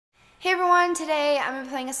Hey everyone, today I'm going to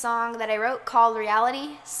be playing a song that I wrote called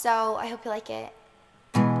Reality, so I hope you like it.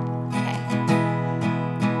 Okay.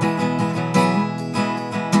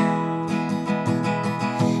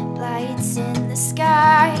 Lights in the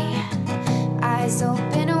sky, eyes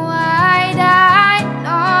open wide, I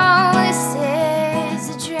know this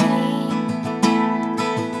is a dream.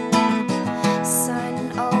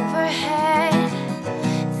 Sun overhead,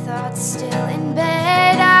 thoughts still in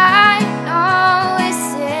bed, I know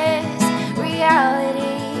this is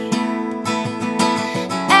reality.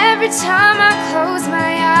 Every time I close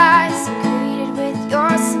my eyes, I'm greeted with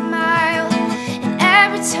your smile. And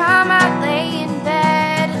every time I lay in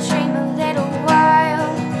bed, I dream a little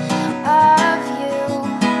while of you.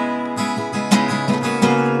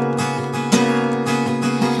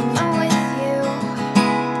 I'm with you.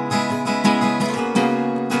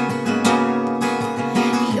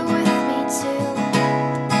 You're with me too.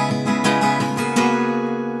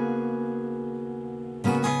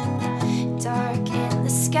 Dark in the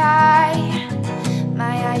sky,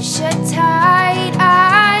 my eyes shut tight,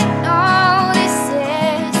 I know this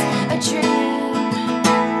is a dream.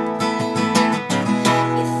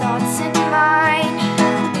 Your thoughts and mine,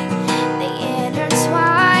 they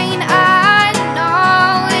intertwine, I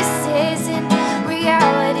know this isn't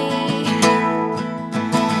reality.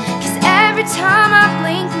 'Cause every time I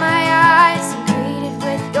blink my eyes, I'm greeted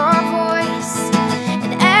with your voice.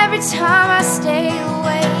 And every time I stay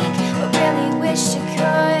awake, I really wish I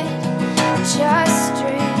could just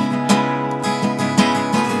dream.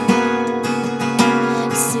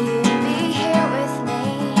 So you'd be here with me,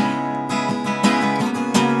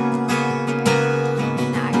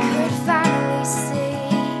 and I could finally see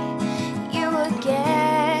you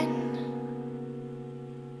again.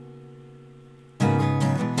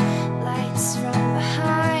 Lights from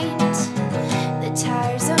behind, the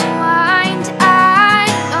tires unwind, I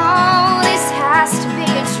know this has to be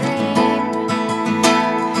a dream.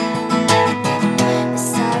 The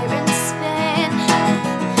sirens spin,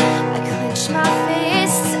 I clench my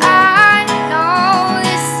fists, I know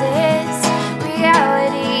this is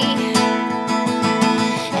reality.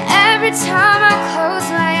 Every time I close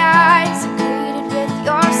my eyes, I'm greeted with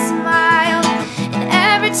your smile. And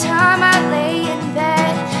every time I lay in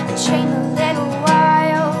bed, I dream a little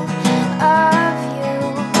while of you.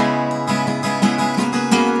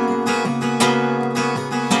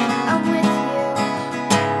 I'm with you.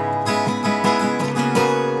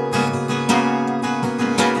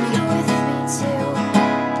 You're with me too.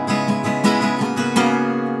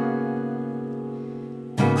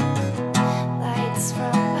 Lights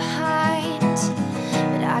from behind,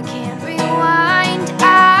 but I can't rewind,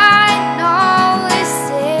 I know this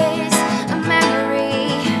is a memory.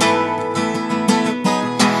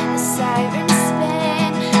 The sirens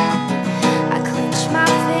spin, I clench my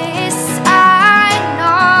fists, I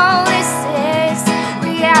know this is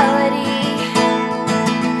reality.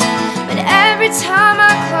 But every time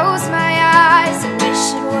I close my eyes, I wish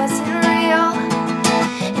it wasn't real.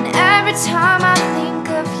 And every time I think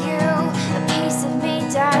of you, a piece of me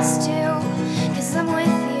dies too. 'Cause I'm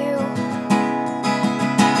with you,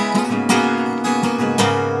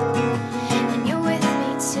 and you're with me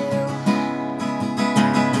too.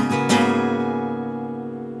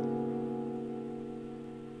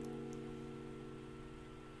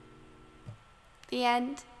 The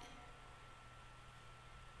end.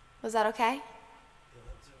 Was that okay?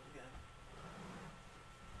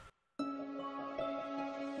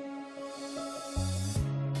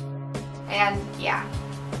 And yeah,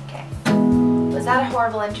 okay. Was that a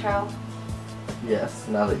horrible intro? Yes,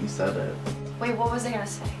 now that you said it. Wait, what was I gonna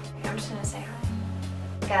say? I'm just gonna say hi.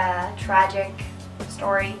 Like a tragic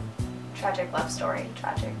story, tragic love story,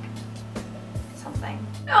 tragic something.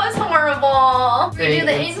 That was horrible. Redo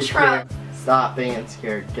the intro. Stop being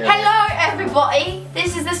insecure. Get Hello everybody,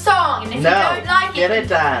 this is the song, and if you don't like get it, it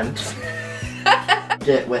done.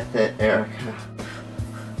 Get with it, Erica.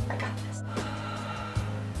 I got this.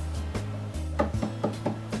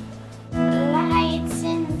 Lights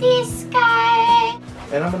in the sky.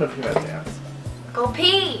 And I'm gonna pee my pants. Go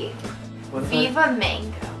pee. What if Viva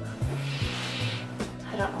Mango.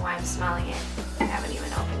 I don't know why I'm smelling it. I haven't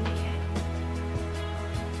even opened it yet.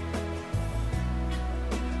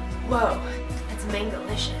 Whoa, it's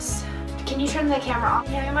mango-licious. Can you turn the camera off?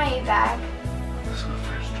 Yeah, in my bag. That's what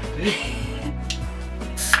first I did.